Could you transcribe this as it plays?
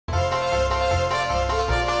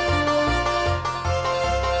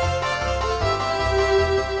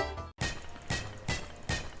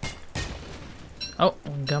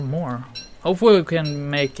have more. Hopefully we can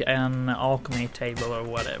make an alchemy table or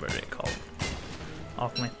whatever they call it.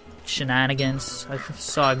 Alchemy shenanigans. I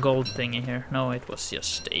saw a gold thing in here. No, it was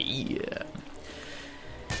just a...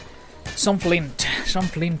 some flint. Some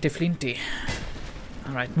flinty.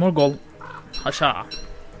 Alright, more gold. Hasha.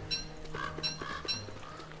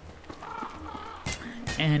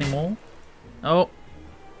 Any more? Oh.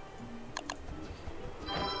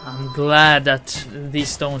 I'm glad that these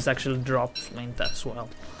stones actually drop flint as well.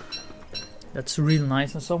 That's real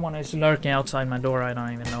nice. And someone is lurking outside my door. I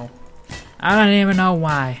don't even know. I don't even know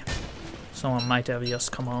why. Someone might have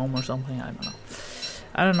just come home or something. I don't know.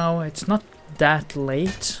 I don't know. It's not that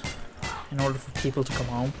late in order for people to come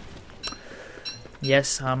home.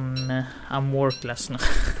 Yes, I'm workless now.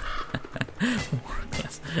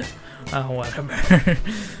 Workless. Whatever.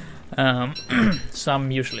 So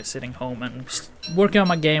I'm usually sitting home and working on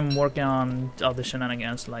my game, working on other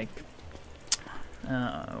shenanigans like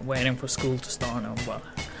waiting for school to start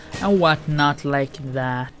and whatnot like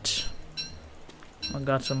that. I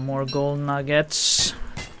got some more gold nuggets.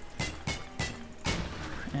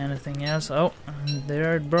 Anything else? Oh,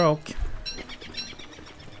 there it broke.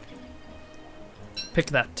 Pick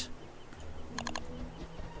that.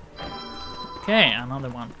 Okay, another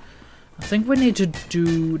one. I think we need to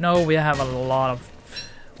do... No, we have a lot of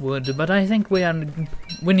wood, but I think we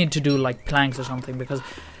need to do like planks or something, because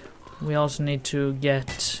we also need to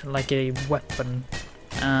get like a weapon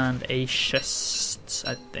and a chest,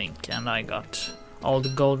 I think. And I got all the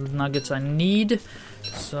gold nuggets I need,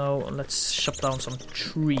 so let's chop down some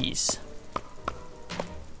trees.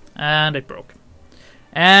 And it broke.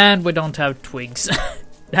 And we don't have twigs.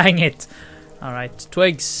 Dang it. Alright,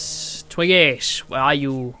 twigs. Twiggish, where are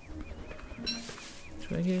you?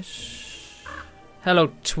 Twiggish.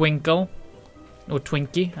 Hello, Twinkle. Or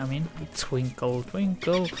Twinkie, I mean. Twinkle,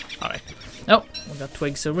 twinkle. Alright. Oh, we got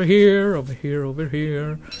twigs over here, over here, over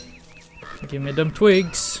here. Give me them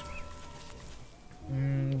twigs.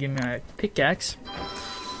 Give me a pickaxe.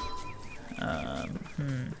 I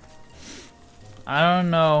don't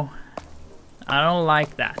know. I don't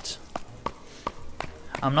like that.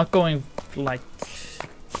 I'm not going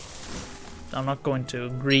to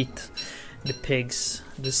greet the pigs,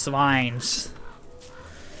 the swines,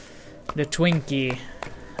 the Twinkie.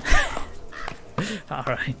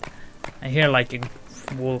 Alright. I hear like a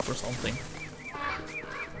wolf or something.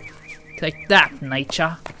 Take that,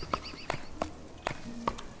 nature.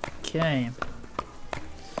 Okay.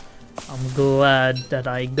 I'm glad that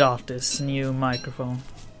I got this new microphone.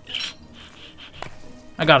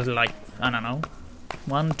 I got it like, I don't know,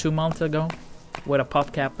 1-2 months ago, with a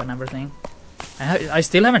pop cap and everything. I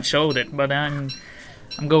still haven't showed it, but I'm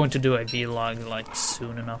going to do a vlog like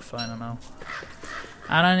soon enough. I don't know.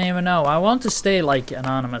 I don't even know. I want to stay like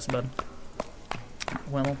anonymous, but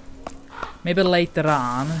well, maybe later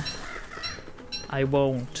on I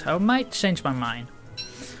won't. I might change my mind.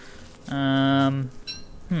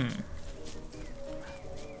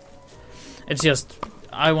 It's just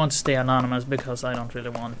I want to stay anonymous because I don't really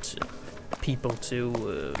want people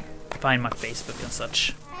to find my Facebook and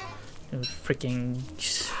such. Freaking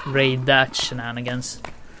raid that shenanigans.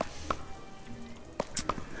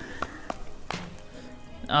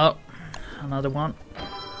 Oh, another one.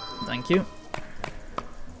 Thank you.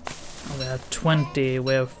 Oh, we have 20,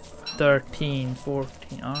 we have 13,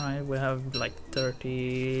 14. Alright, we have like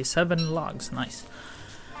 37 logs. Nice.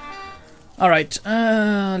 Alright,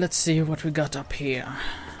 let's see what we got up here.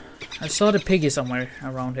 I saw the piggy somewhere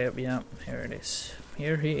around here. Yeah, here it is.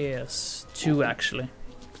 Here he is. 2 actually.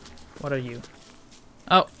 What are you?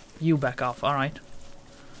 Oh, you back off. Alright.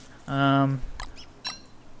 Can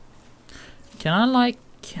I like...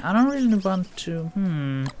 I don't really want to...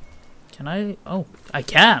 Can I... Oh, I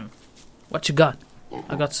can! What you got?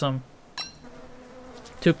 I got some...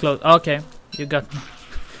 Too close. Okay, you got...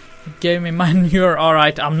 You gave me manure.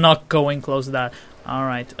 Alright, I'm not going close to that.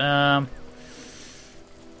 Alright,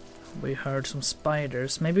 we heard some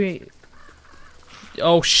spiders. Maybe...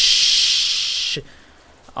 Oh, shh.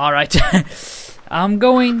 Alright. I'm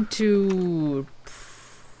going to...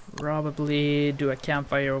 probably do a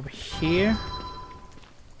campfire over here.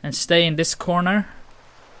 And stay in this corner.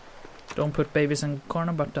 Don't put babies in the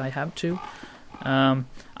corner, but I have to. I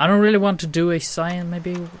don't really want to do a sign,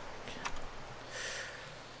 maybe...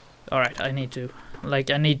 Alright, I need to... Like,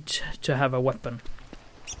 I need to have a weapon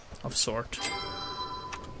of sort.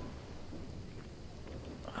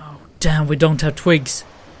 Oh, damn, we don't have twigs.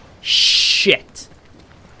 Shit.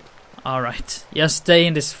 Alright, just stay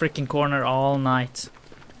in this freaking corner all night.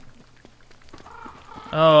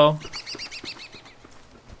 Oh.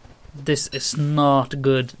 This is not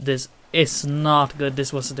good. This is not good.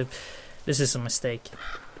 This is a mistake.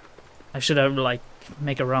 I should have like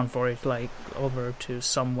make a run for it, like over to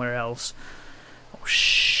somewhere else. Oh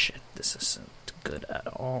shit, this isn't good at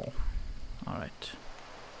all. Alright.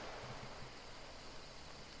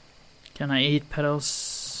 Can I eat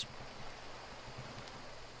petals?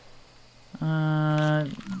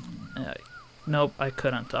 Nope, I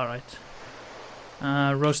couldn't. Alright.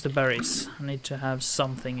 Roasted berries. I need to have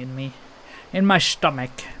something in me. In my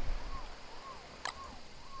stomach.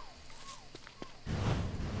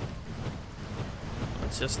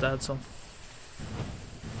 Let's just add some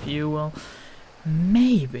fuel.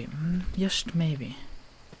 Maybe. Just maybe.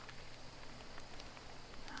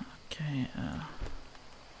 Okay.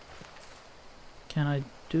 Can I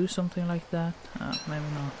do something like that? Maybe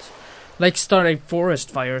not. Like start a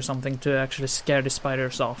forest fire or something to actually scare the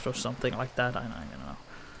spiders off or something like that. I don't know.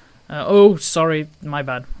 Oh, sorry. My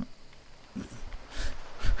bad.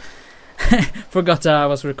 Forgot that I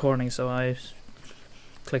was recording, so I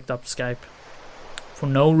clicked up Skype for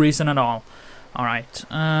no reason at all. Alright.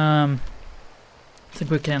 I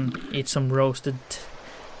think we can eat some roasted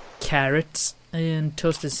carrots and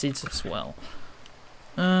toasted seeds as well.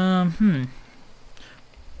 Well,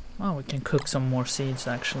 we can cook some more seeds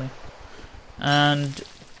actually. And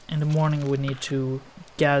in the morning we need to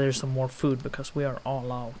gather some more food because we are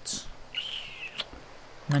all out.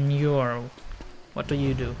 Manure. What do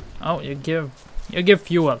you do? Oh, you give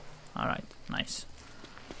fuel. Alright, nice.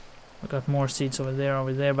 We got more seeds over there,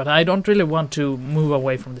 but I don't really want to move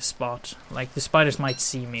away from this spot. Like, the spiders might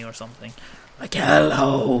see me or something. Like,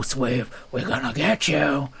 hello, Swiff, we're gonna get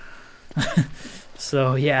you.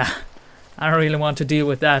 So, yeah. I don't really want to deal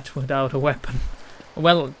with that without a weapon.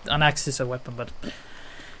 Well, an axe is a weapon, but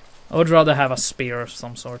I would rather have a spear of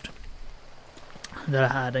some sort that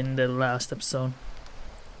I had in the last episode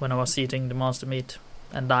when I was eating the monster meat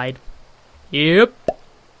and died. Yep.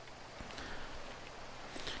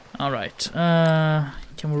 Alright. Can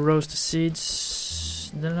we roast the seeds?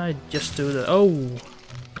 Didn't I just do that? Oh.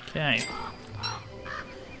 Okay.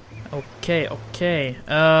 Okay.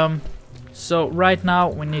 So right now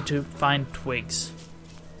we need to find twigs.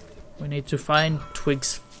 We need to find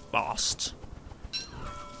twigs fast.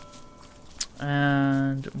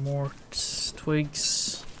 And more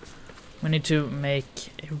twigs. We need to make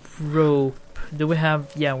a rope. Do we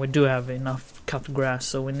have... Yeah, we do have enough cut grass,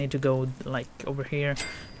 so we need to go like over here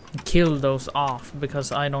and kill those off,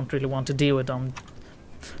 because I don't really want to deal with them.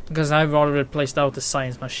 Because I've already placed out the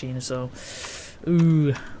science machine, so...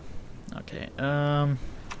 Ooh. Okay,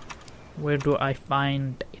 where do I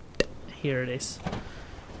find it? Here it is.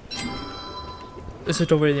 Is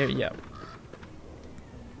it over there? Yeah.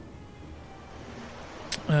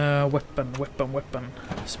 Weapon.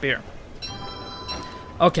 Spear.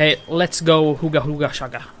 Okay, let's go hooga hooga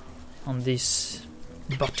shaga on these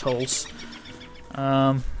buttholes.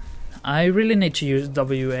 I really need to use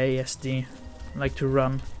WASD, like to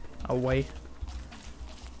run away.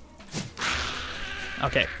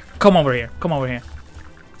 Okay, come over here.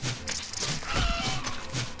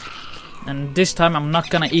 And this time I'm not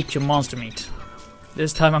gonna eat your monster meat.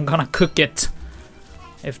 This time I'm gonna cook it,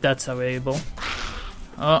 if that's available.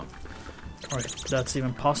 Oh, or if that's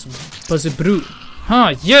even possible. Possible.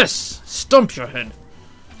 Huh, yes! Stomp your head!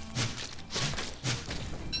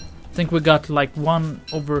 I think we got like one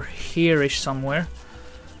over here-ish somewhere.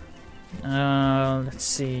 Let's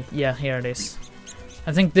see. Yeah, here it is.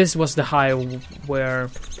 I think this was the hive where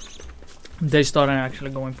they started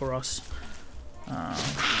actually going for us.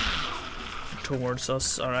 Towards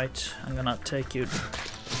us. Alright, I'm gonna take you.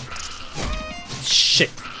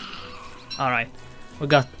 Shit! Alright, we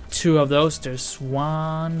got 2 of those. There's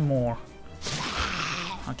 1 more.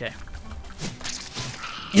 Okay.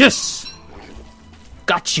 Yes!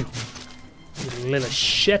 Got you! You little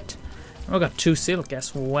shit. We got 2 silk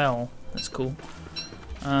as well. That's cool.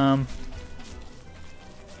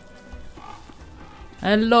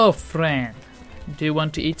 Hello, friend. Do you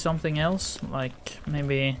want to eat something else? Like,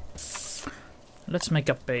 maybe... Let's make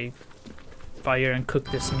up a fire and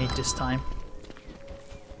cook this meat this time.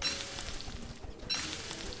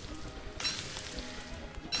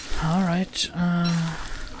 Alright,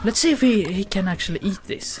 let's see if he can actually eat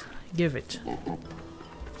this. Give it.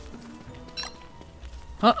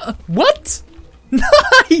 What?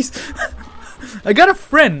 Nice! I got a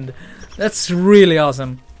friend! That's really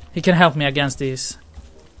awesome. He can help me against these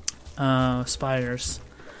spiders.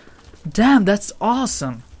 Damn, that's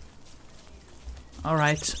awesome!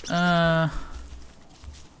 Alright,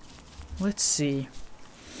 let's see.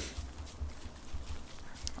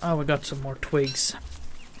 Oh, we got some more twigs.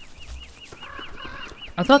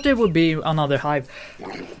 I thought there would be another hive.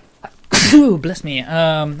 Bless me.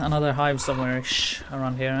 Another hive somewhere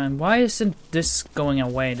around here. And why isn't this going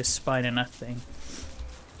away, the spider net thing?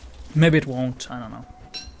 Maybe it won't. I don't know.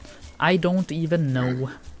 I don't even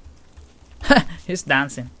know. He's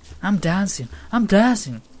dancing. I'm dancing. I'm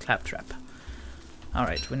dancing. Claptrap.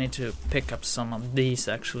 Alright, we need to pick up some of these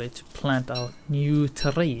actually to plant out new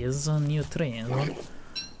trees. New trees.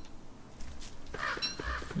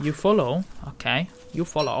 You follow. Okay. You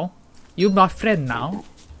follow. You my friend now.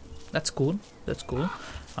 That's cool. That's cool.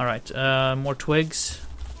 Alright, more twigs.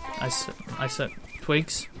 I said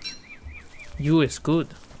twigs. You is good.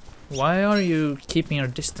 Why are you keeping your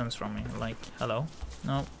distance from me? Like, hello?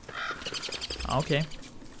 No. Okay.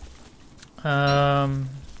 Yeah,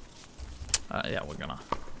 we're gonna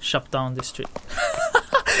chop down this tree.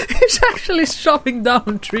 He's actually chopping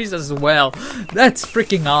down trees as well. That's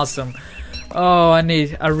freaking awesome. Oh, I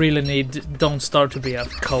really need Don't Starve to be a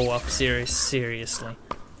co-op series, seriously.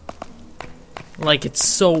 Like, it's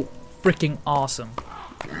so freaking awesome.